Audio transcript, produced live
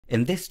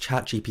In this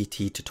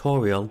ChatGPT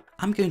tutorial,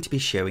 I'm going to be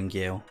showing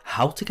you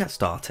how to get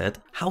started,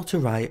 how to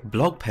write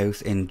blog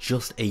posts in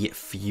just a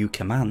few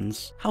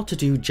commands, how to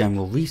do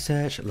general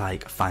research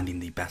like finding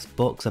the best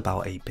books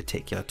about a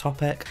particular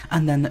topic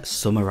and then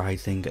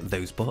summarizing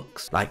those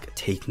books, like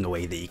taking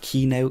away the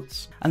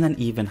keynotes, and then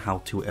even how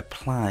to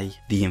apply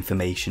the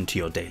information to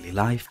your daily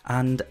life,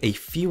 and a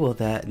few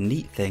other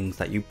neat things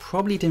that you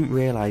probably didn't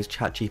realize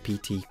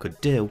ChatGPT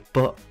could do,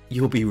 but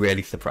you'll be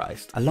really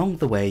surprised. Along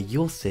the way,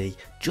 you'll see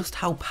just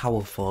how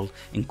powerful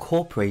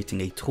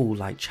incorporating a tool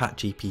like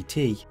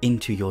ChatGPT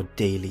into your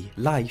daily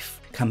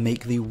life can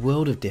make the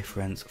world of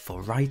difference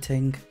for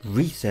writing,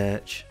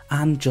 research,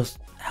 and just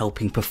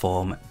helping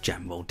perform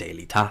general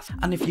daily tasks.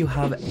 And if you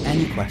have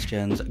any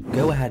questions,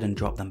 go ahead and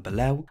drop them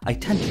below. I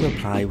tend to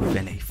reply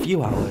within a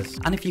few hours,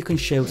 and if you can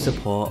show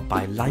support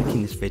by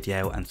liking this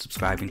video and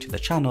subscribing to the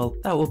channel,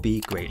 that would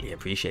be greatly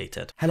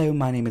appreciated. Hello,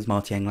 my name is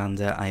Marty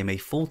Englander. I am a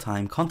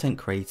full-time content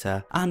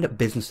creator and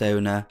business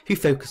owner who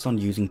focus on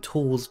using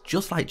tools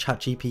just like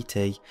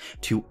ChatGPT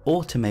to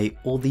automate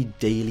all the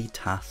daily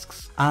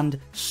tasks and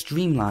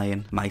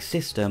streamline my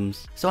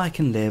systems so I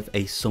can live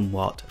a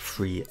somewhat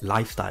free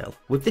lifestyle.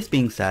 With this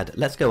being said,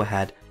 let's go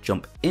ahead,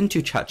 jump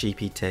into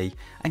ChatGPT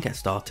and get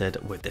started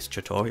with this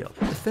tutorial.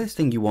 The first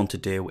thing you want to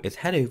do is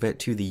head over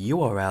to the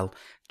URL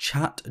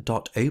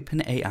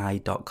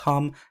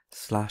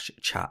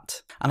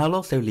chat.openai.com/chat, and I'll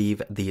also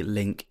leave the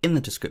link in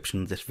the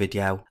description of this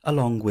video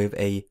along with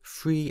a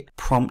free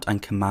prompt and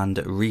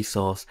command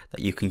resource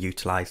that you can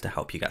utilize to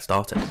help you get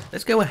started.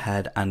 Let's go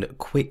ahead and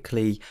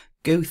quickly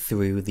go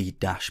through the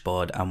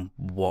dashboard and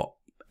what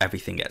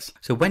everything is.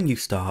 So when you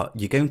start,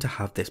 you're going to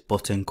have this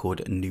button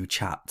called New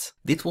Chat.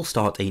 This will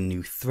start a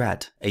new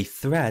thread. A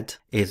thread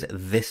is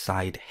this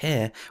side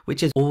here,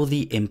 which is all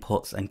the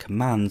inputs and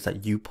commands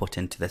that you put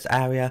into this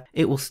area.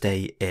 It will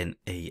stay in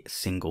a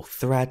single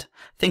thread.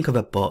 Think of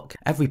a book.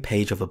 Every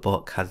page of a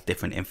book has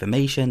different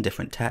information,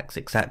 different text,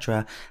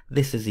 etc.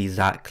 This is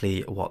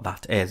exactly what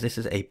that is. This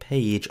is a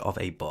page of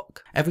a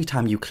book. Every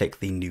time you click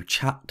the New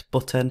Chat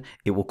button,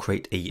 it will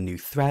create a new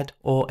thread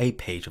or a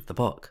page of the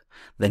book.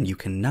 Then you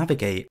can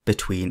navigate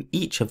between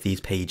each of these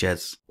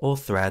pages or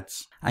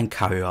threads and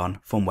carry on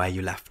from where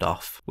you left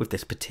off with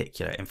this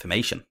particular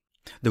information.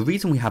 The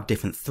reason we have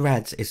different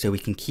threads is so we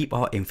can keep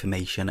our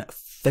information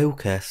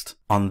focused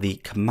on the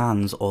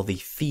commands or the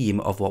theme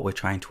of what we're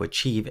trying to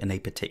achieve in a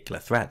particular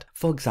thread.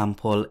 For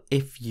example,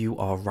 if you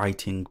are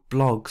writing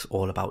blogs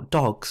all about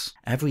dogs,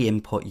 every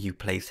input you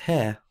place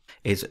here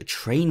is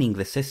training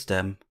the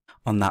system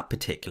on that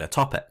particular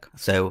topic.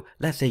 So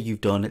let's say you've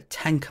done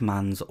 10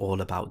 commands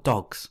all about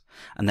dogs,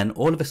 and then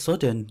all of a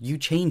sudden you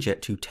change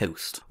it to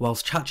toast.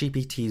 Whilst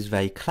ChatGPT is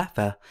very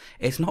clever,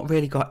 it's not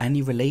really got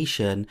any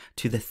relation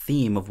to the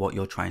theme of what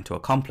you're trying to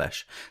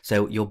accomplish.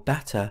 So you're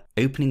better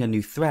opening a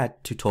new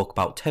thread to talk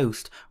about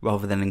toast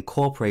rather than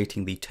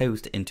incorporating the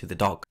toast into the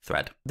dog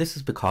thread. This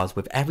is because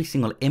with every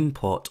single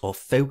input or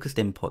focused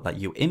input that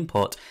you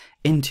input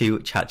into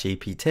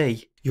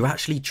ChatGPT, you're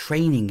actually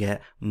training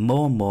it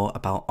more and more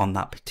about on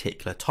that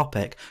particular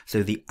topic,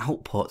 so the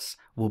outputs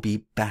will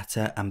be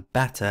better and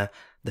better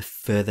the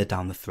further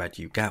down the thread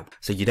you go.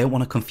 So you don't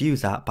want to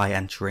confuse that by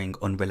entering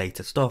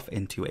unrelated stuff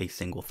into a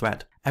single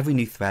thread. Every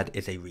new thread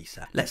is a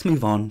reset. Let's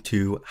move on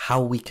to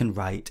how we can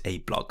write a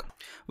blog.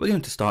 We're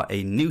going to start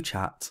a new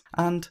chat,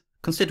 and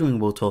considering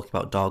we'll talk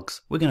about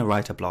dogs, we're going to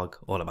write a blog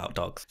all about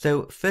dogs.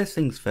 So first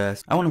things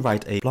first, I want to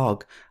write a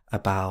blog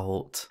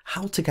about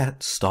how to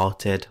get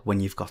started when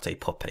you've got a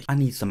puppy. I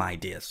need some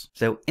ideas.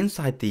 So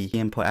inside the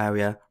input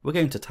area, we're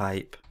going to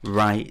type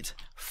write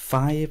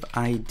 5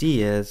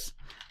 ideas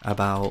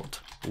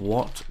about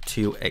what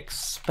to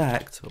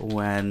expect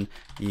when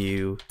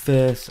you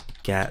first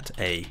get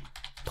a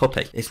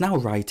puppy. It's now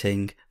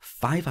writing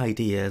 5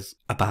 ideas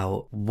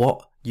about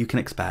what you can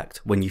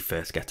expect when you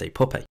first get a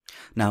puppy.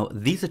 Now,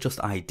 these are just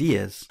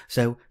ideas,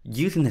 so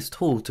using this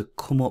tool to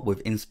come up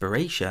with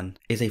inspiration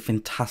is a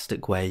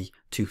fantastic way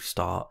to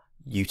start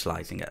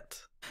utilizing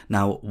it.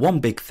 Now,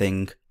 one big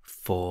thing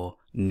for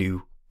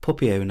new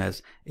puppy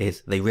owners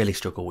is they really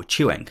struggle with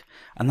chewing,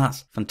 and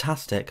that's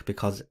fantastic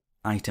because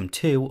item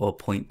 2 or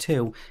point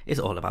 2 is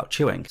all about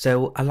chewing.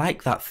 So I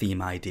like that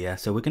theme idea,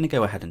 so we're going to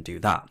go ahead and do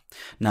that.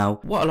 Now,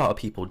 what a lot of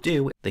people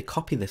do, they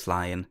copy this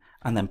line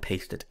and then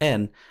paste it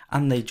in,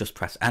 and they just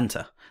press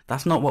enter.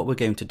 That's not what we're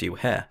going to do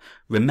here.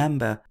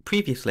 Remember,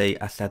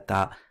 previously I said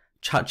that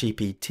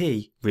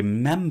ChatGPT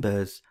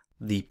remembers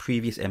the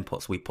previous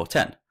inputs we put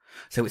in.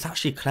 So it's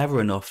actually clever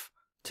enough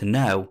to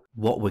know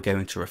what we're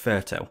going to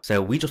refer to.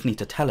 So we just need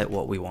to tell it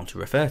what we want to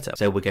refer to.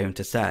 So we're going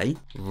to say,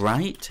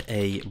 write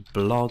a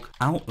blog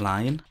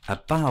outline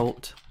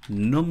about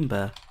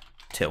number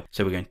 2.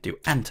 So we're going to do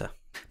enter.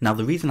 Now,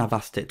 the reason I've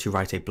asked it to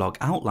write a blog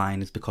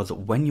outline is because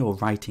when you're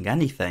writing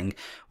anything,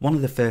 one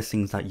of the first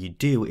things that you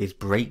do is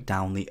break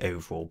down the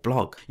overall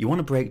blog. You want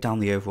to break down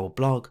the overall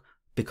blog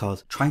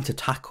because trying to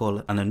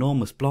tackle an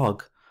enormous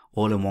blog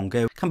all in one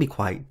go can be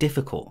quite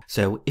difficult.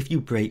 So if you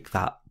break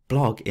that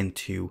blog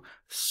into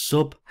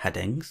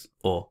subheadings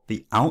or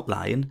the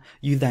outline,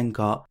 you then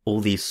got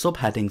all these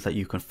subheadings that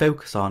you can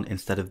focus on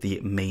instead of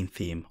the main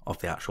theme of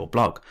the actual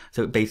blog.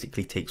 So it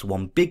basically takes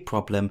one big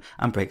problem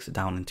and breaks it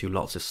down into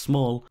lots of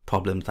small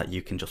problems that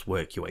you can just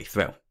work your way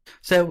through.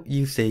 So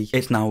you see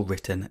it's now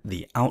written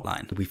the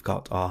outline. We've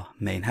got our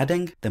main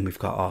heading, then we've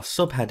got our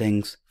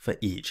subheadings for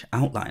each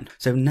outline.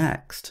 So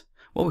next,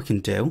 what we can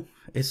do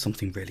is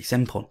something really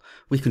simple.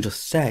 We can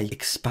just say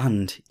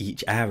expand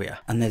each area,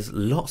 and there's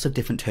lots of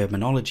different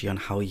terminology on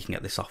how you can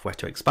get the software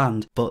to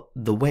expand, but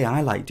the way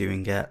I like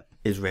doing it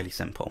is really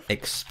simple.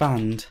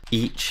 Expand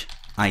each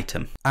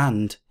item,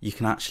 and you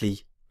can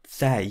actually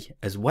say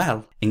as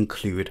well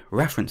include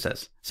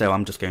references. So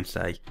I'm just going to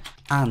say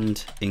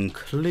and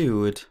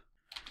include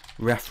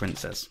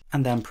references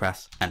and then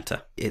press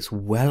enter. It's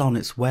well on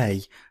its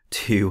way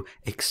to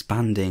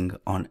expanding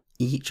on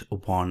each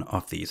one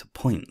of these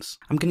points.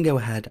 I'm going to go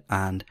ahead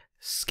and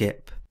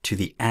skip to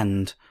the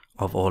end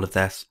of all of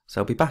this, so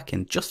I'll be back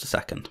in just a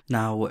second.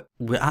 Now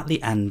we're at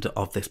the end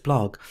of this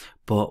blog,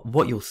 but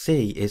what you'll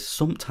see is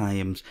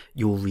sometimes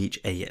you'll reach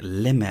a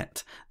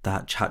limit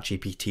that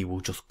ChatGPT will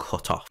just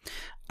cut off,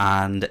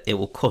 and it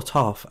will cut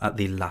off at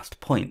the last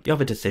point. You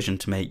have a decision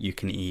to make. You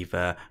can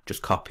either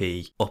just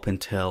copy up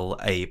until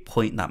a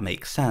point that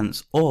makes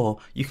sense, or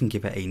you can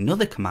give it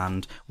another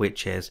command,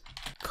 which is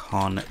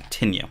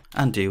continue,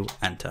 and do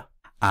enter.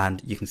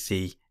 And you can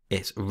see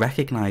it's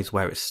recognized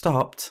where it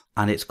stopped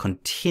and it's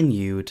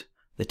continued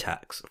the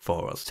text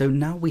for us. So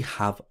now we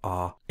have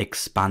our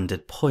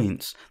expanded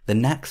points. The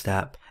next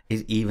step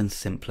is even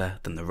simpler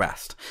than the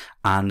rest.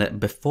 And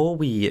before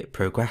we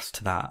progress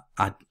to that,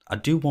 I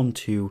do want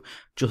to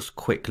just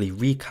quickly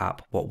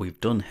recap what we've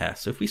done here.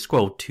 So if we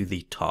scroll to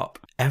the top,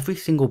 every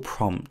single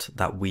prompt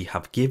that we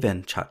have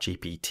given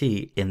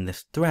ChatGPT in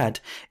this thread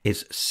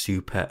is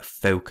super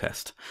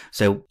focused.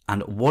 So,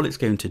 and what it's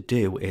going to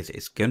do is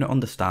it's going to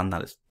understand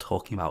that it's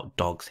talking about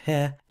dogs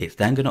here. It's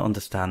then going to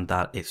understand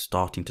that it's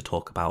starting to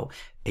talk about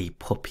a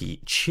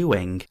puppy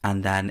chewing,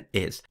 and then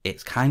it's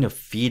kind of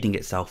feeding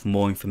itself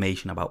more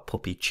information about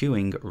puppy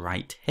chewing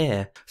right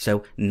here.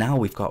 So now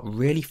we've got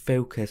really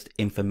focused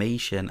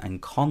information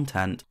and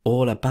content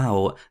all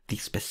about the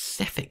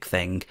specific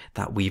thing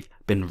that we've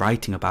been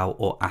writing about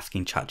or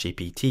asking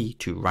ChatGPT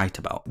to write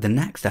about. The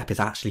next step is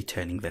actually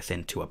turning this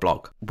into a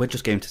blog. We're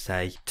just going to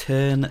say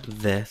turn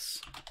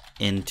this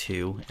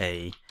into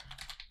a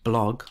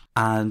blog,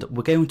 and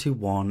we're going to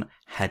want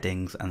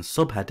headings and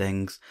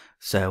subheadings.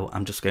 So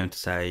I'm just going to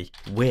say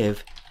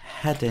with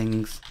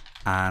headings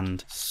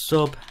and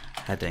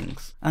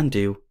subheadings and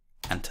do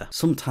enter.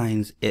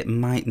 Sometimes it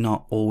might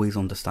not always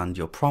understand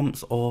your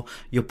prompts, or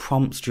your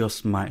prompts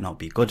just might not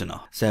be good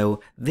enough.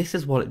 So this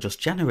is what it just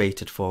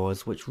generated for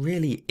us, which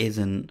really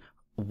isn't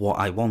what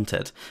I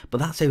wanted, but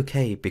that's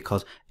okay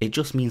because it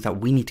just means that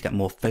we need to get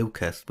more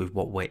focused with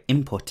what we're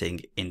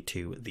inputting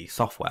into the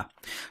software.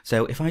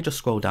 So if I just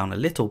scroll down a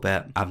little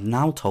bit, I've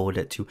now told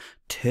it to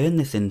turn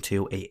this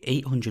into a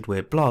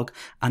 800-word blog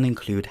and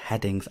include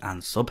headings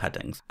and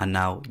subheadings. And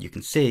now you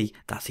can see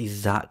that's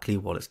exactly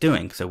what it's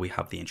doing. So we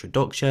have the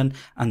introduction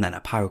and then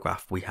a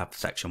paragraph. We have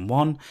section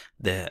 1,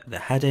 the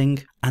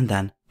heading, and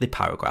then the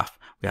paragraph.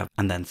 We have,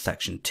 and then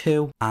section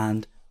 2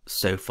 and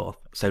so forth.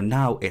 So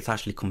now it's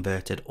actually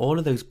converted all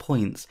of those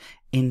points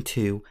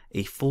into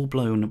a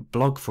full-blown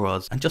blog for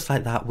us, and just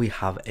like that we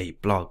have a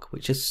blog,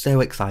 which is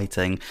so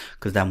exciting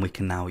because then we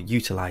can now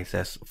utilize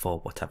this for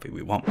whatever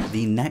we want.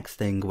 The next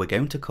thing we're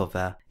going to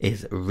cover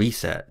is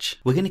research.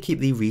 We're going to keep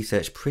the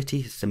research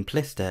pretty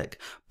simplistic,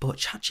 but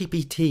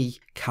ChatGPT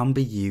can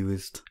be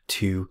used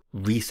to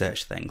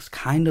research things,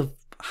 kind of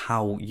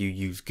how you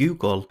use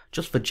Google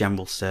just for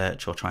general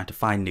search or trying to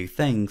find new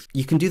things.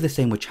 You can do the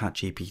same with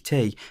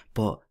ChatGPT,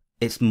 but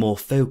it's more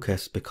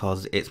focused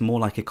because it's more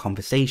like a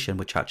conversation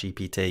with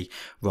ChatGPT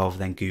rather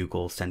than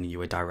Google sending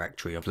you a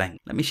directory of links.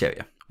 Let me show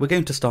you. We're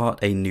going to start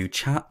a new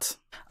chat,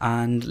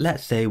 and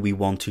let's say we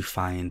want to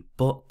find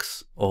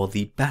books or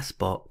the best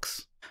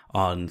books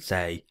on,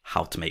 say,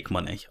 how to make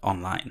money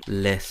online.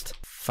 List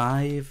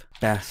 5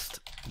 best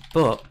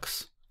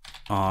books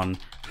on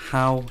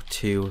how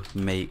to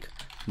make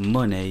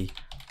money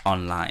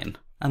online,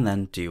 and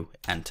then do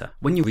enter.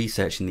 When you're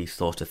researching these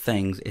sort of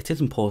things, it is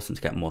important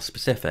to get more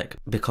specific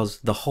because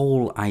the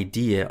whole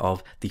idea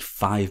of the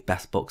 5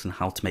 best books on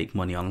how to make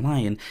money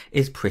online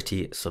is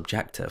pretty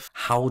subjective.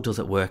 How does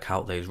it work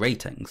out those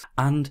ratings?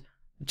 And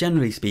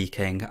generally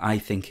speaking, I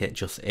think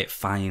it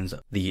finds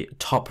the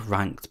top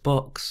ranked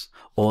books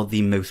or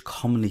the most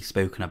commonly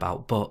spoken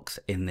about books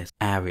in this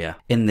area,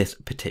 in this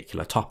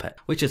particular topic,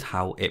 which is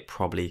how it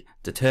probably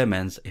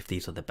determines if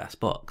these are the best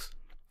books.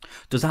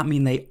 Does that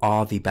mean they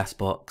are the best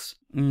books?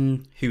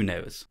 Who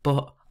knows?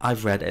 But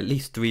I've read at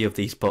least 3 of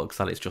these books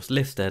that it's just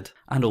listed,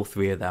 and all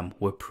 3 of them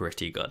were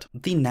pretty good.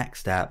 The next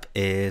step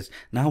is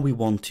now we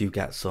want to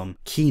get some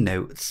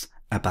keynotes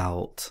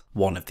about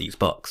one of these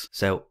books.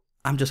 So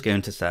I'm just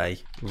going to say,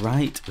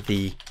 write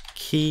the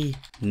key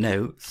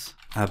notes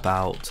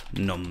about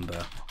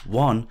number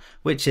 1,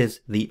 which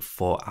is the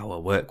 4-hour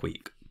work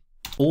week.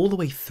 All the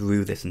way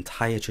through this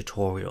entire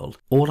tutorial,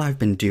 all I've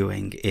been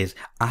doing is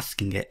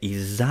asking it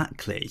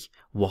exactly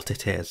what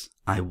it is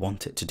I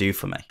want it to do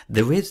for me.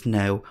 There is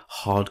no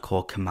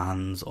hardcore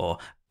commands or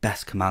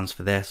best commands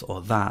for this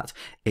or that.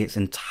 It's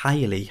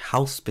entirely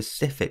how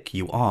specific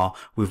you are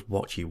with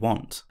what you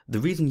want. The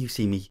reason you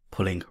see me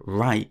pulling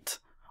write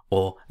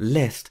or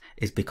list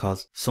is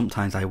because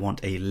sometimes I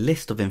want a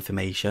list of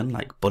information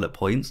like bullet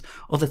points,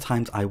 other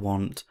times I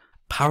want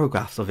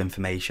paragraphs of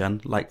information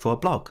like for a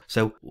blog.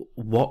 So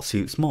what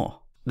suits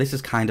more? This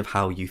is kind of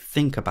how you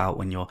think about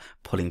when you're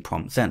pulling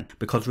prompts in,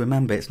 because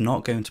remember, it's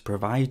not going to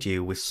provide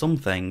you with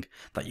something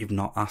that you've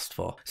not asked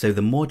for. So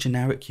the more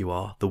generic you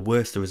are, the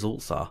worse the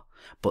results are.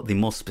 But the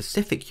more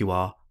specific you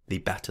are, the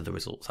better the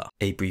results are.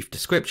 A brief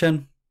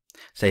description,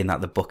 saying that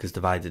the book is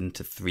divided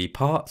into 3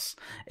 parts.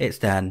 It's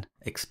then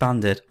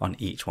expanded on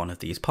each one of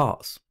these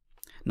parts.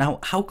 Now,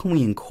 how can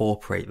we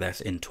incorporate this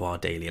into our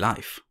daily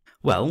life?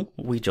 Well,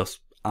 we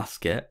just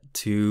ask it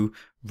to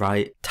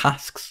write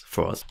tasks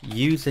for us.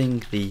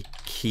 Using the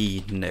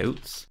key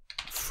notes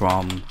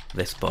from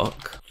this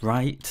book,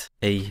 write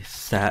a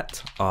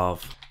set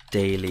of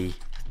daily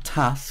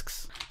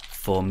tasks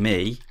for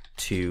me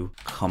to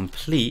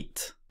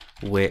complete,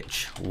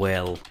 which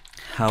will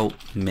help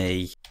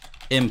me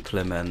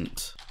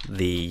implement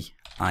the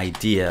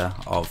idea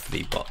of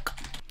the book.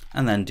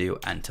 And then do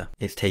enter.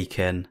 It's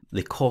taken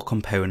the core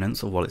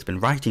components of what it's been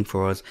writing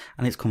for us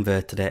and it's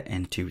converted it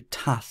into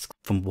tasks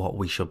from what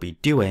we should be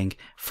doing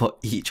for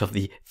each of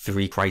the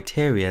 3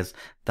 criterias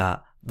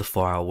that the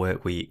 4-hour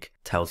work week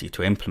tells you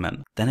to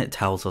implement. Then it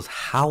tells us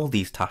how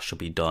these tasks should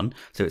be done.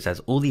 So it says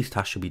all these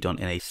tasks should be done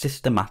in a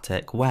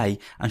systematic way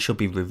and should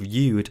be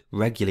reviewed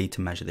regularly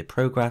to measure the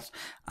progress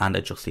and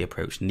adjust the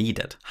approach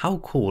needed. How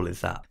cool is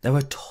that? There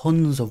are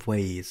tons of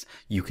ways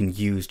you can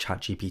use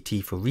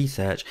ChatGPT for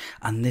research,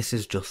 and this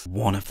is just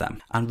one of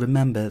them. And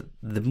remember,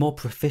 the more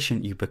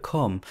proficient you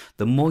become,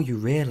 the more you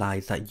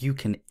realize that you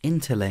can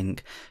interlink,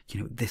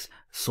 this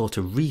sort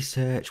of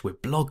research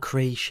with blog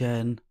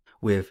creation,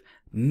 with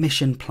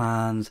mission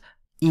plans,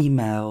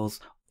 emails,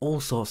 all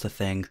sorts of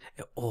things.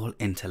 It all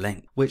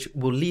interlink, which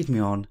will lead me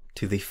on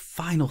to the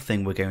final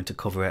thing we're going to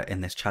cover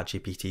in this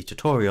ChatGPT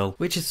tutorial,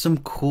 which is some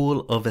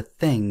cool other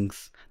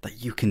things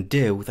that you can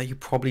do that you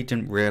probably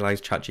didn't realize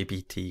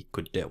ChatGPT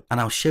could do.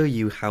 And I'll show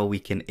you how we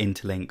can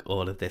interlink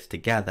all of this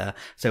together.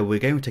 So we're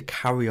going to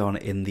carry on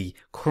in the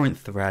current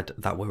thread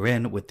that we're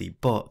in with the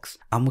books,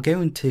 and we're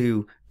going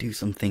to do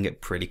something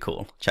pretty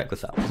cool. Check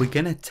this out. We're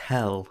going to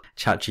tell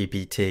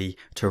ChatGPT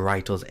to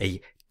write us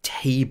a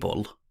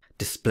table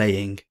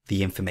displaying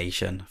the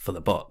information for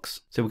the books.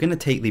 So we're going to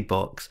take the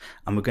books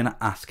and we're going to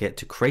ask it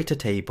to create a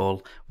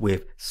table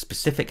with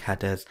specific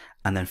headers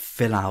and then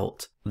fill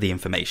out the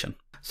information.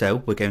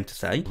 So we're going to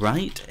say,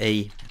 write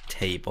a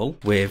table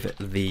with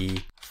the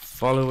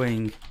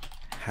following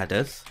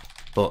headers: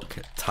 book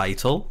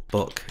title,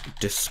 book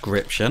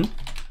description,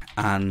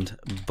 and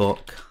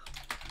book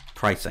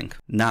pricing.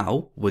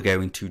 Now we're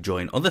going to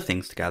join other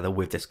things together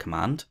with this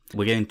command.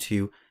 We're going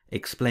to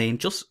explain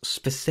just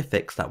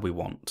specifics that we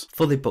want.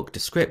 For the book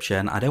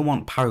description, I don't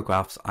want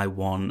paragraphs, I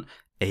want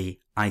a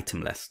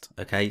item list.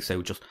 Okay,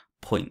 so just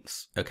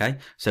points. Okay,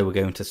 so we're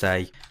going to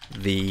say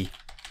the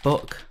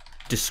book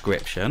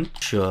description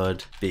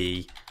should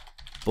be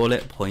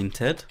bullet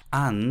pointed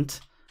and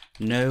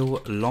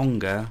no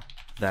longer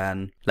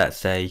than, let's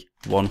say,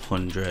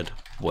 100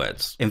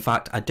 words. In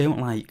fact, I don't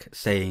like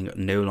saying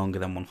no longer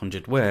than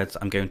 100 words.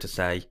 I'm going to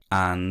say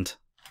and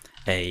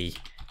a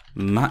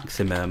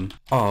maximum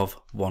of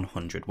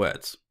 100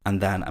 words.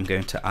 And then I'm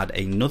going to add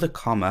another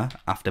comma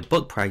after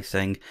book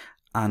pricing,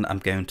 and I'm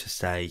going to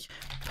say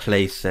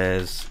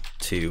places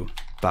to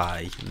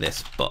buy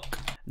this book.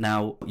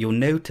 Now you'll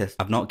notice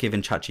I've not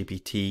given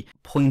ChatGPT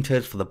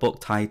pointers for the book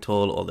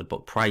title or the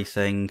book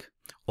pricing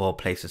or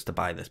places to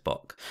buy this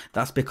book.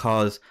 That's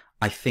because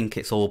I think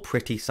it's all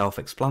pretty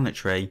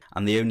self-explanatory,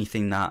 and the only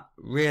thing that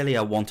really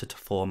I wanted to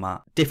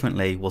format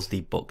differently was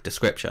the book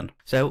description.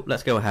 So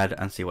let's go ahead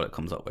and see what it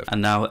comes up with.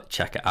 And now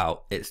check it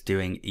out. It's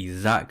doing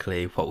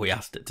exactly what we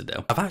asked it to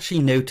do. I've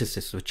actually noticed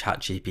this with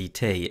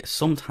ChatGPT.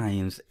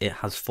 Sometimes it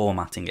has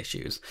formatting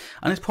issues,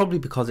 and it's probably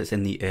because it's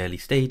in the early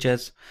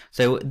stages.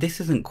 So this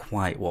isn't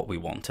quite what we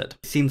wanted.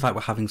 It seems like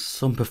we're having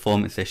some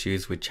performance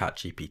issues with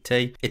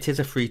ChatGPT. It is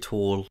a free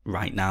tool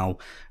right now,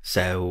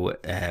 so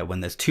when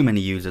there's too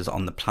many users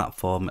on the platform,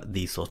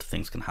 these sort of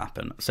things can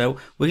happen. So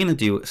we're going to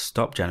do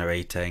stop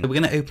generating. So we're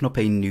going to open up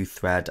a new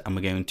thread and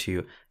we're going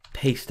to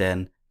paste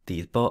in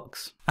these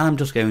books, and I'm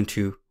just going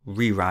to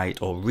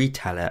rewrite or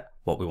retell it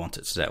what we want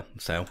it to do.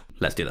 So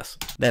let's do this.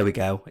 There we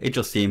go. It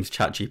just seems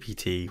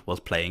ChatGPT was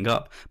playing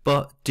up,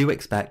 but do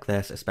expect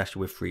this, especially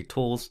with free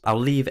tools. I'll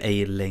leave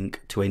a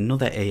link to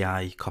another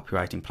AI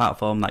copywriting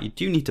platform that you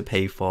do need to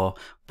pay for,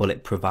 but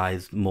it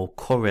provides more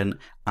current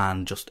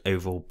and just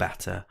overall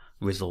better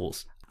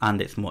results,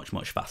 and it's much,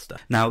 much faster.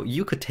 Now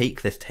you could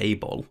take this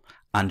table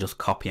and just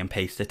copy and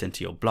paste it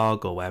into your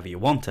blog or wherever you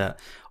want it,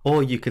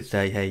 or you could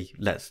say, hey,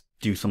 let's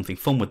do something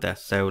fun with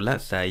this. So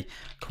let's say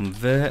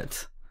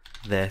convert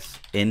this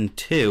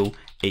into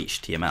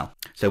HTML.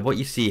 So what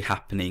you see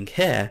happening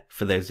here,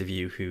 for those of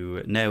you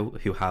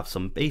who have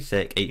some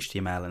basic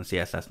HTML and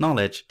CSS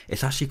knowledge,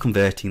 it's actually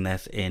converting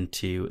this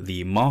into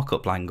the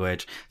markup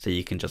language, so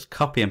you can just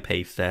copy and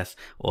paste this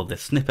or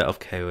this snippet of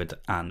code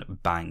and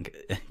bang,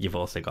 you've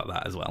also got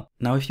that as well.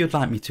 Now if you'd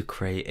like me to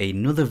create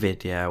another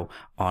video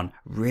on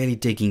really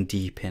digging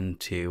deep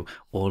into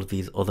all of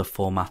these other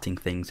formatting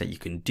things that you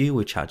can do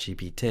with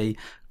ChatGPT,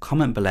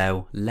 comment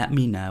below, let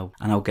me know,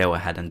 and I'll go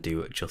ahead and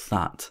do just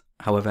that.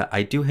 However,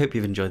 I do hope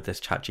you've enjoyed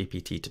this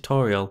ChatGPT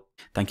tutorial.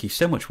 Thank you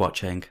so much for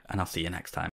watching, and I'll see you next time.